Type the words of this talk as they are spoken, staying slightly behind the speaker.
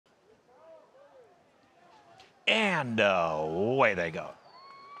And away they go.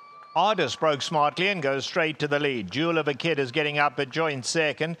 Ardis broke smartly and goes straight to the lead. Jewel of a Kid is getting up at joint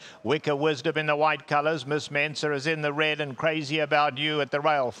second. Wicca Wisdom in the white colours. Miss Mensa is in the red, and Crazy About You at the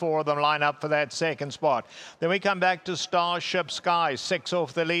rail. 4 of them line up for that second spot. Then we come back to Starship Sky, 6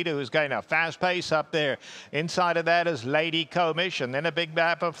 off the leader, who's going a fast pace up there. Inside of that is Lady Comish, and then a big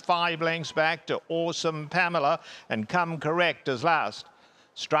gap of 5 lengths back to Awesome Pamela, and Come Correct as last.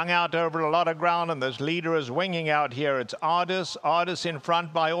 Strung out over a lot of ground, and this leader is winging out here. It's Ardis. Ardis in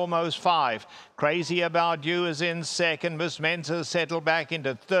front by almost 5. Crazy About You is in second. Miss Mensa settled back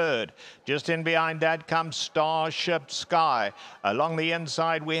into third. Just in behind that comes Starship Sky. Along the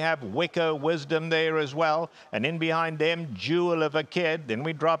inside we have Wicca Wisdom there as well. And in behind them, Jewel of a Kid. Then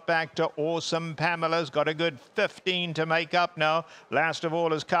we drop back to Awesome Pamela's. Got a good 15 to make up now. Last of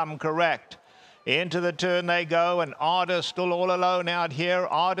all has Come Correct. Into the turn they go, and Ardis still all alone out here.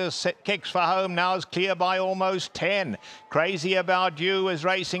 Ardis kicks for home now, is clear by almost 10. Crazy About You is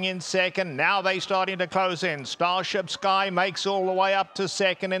racing in second. Now they starting to close in. Starship Sky makes all the way up to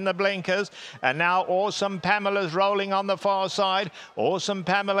second in the blinkers. And now Awesome Pamela's rolling on the far side. Awesome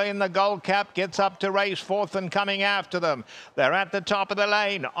Pamela in the gold cap gets up to race fourth and coming after them. They're at the top of the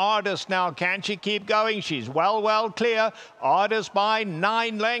lane. Ardis now, can she keep going? She's well clear. Ardis by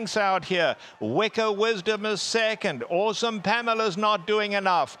 9 lengths out here. Wicca Wisdom is second. Awesome Pamela's not doing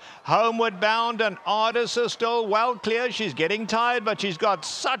enough. Homeward Bound and Ardis are still well clear. She's getting tired, but she's got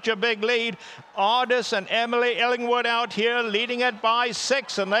such a big lead. Ardis and Emily Illingwood out here leading it by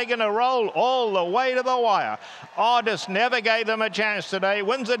 6, and they're going to roll all the way to the wire. Ardis never gave them a chance today.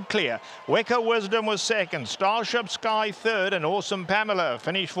 Wins it clear. Wicca Wisdom was second. Starship Sky third, and Awesome Pamela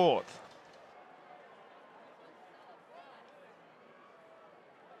finished fourth.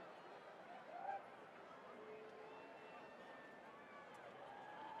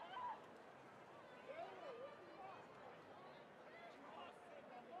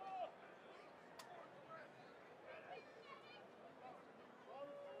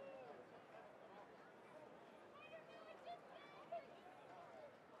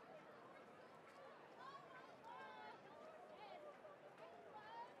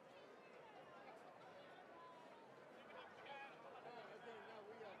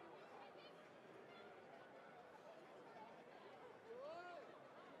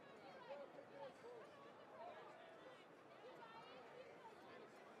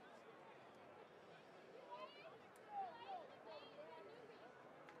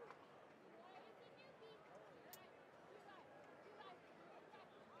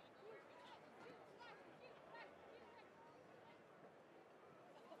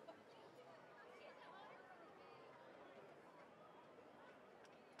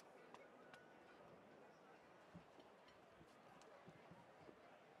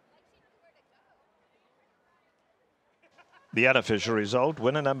 The unofficial result,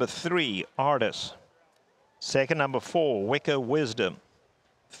 winner number 3, Ardis. Second, number 4, Wicca Wisdom.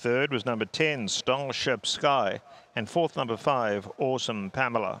 Third was number 10, Starship Sky. And fourth, number 5, Awesome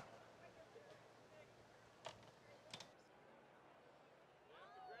Pamela.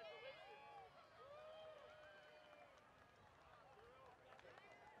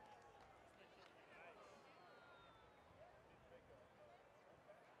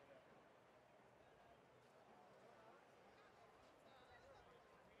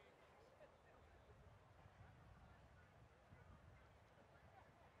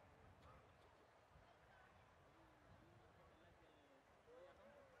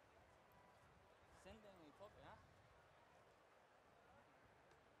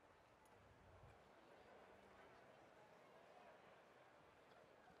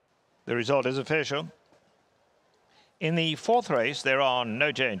 The result is official. In the fourth race, there are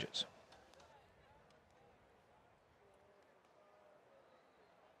no changes.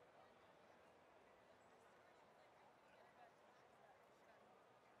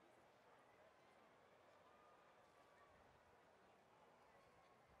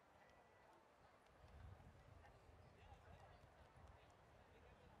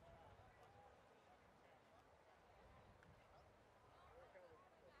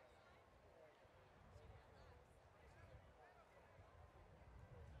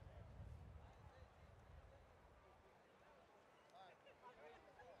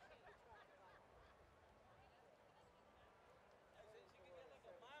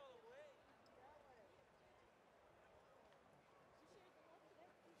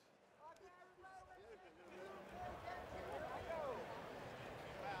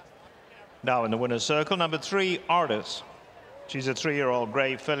 Now in the winner's circle, number 3, Ardis. She's a 3-year-old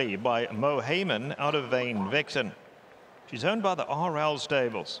grey filly by Mo Heyman out of Vane Vixen. She's owned by the RL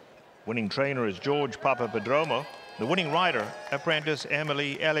Stables. Winning trainer is George Papapadromo. The winning rider, apprentice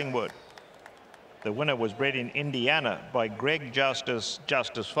Emily Ellingwood. The winner was bred in Indiana by Greg Justice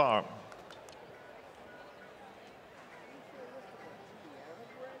Farm. I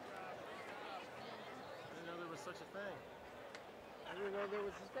didn't know there was such a thing. I didn't know there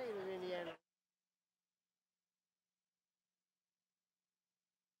was a state in Indiana.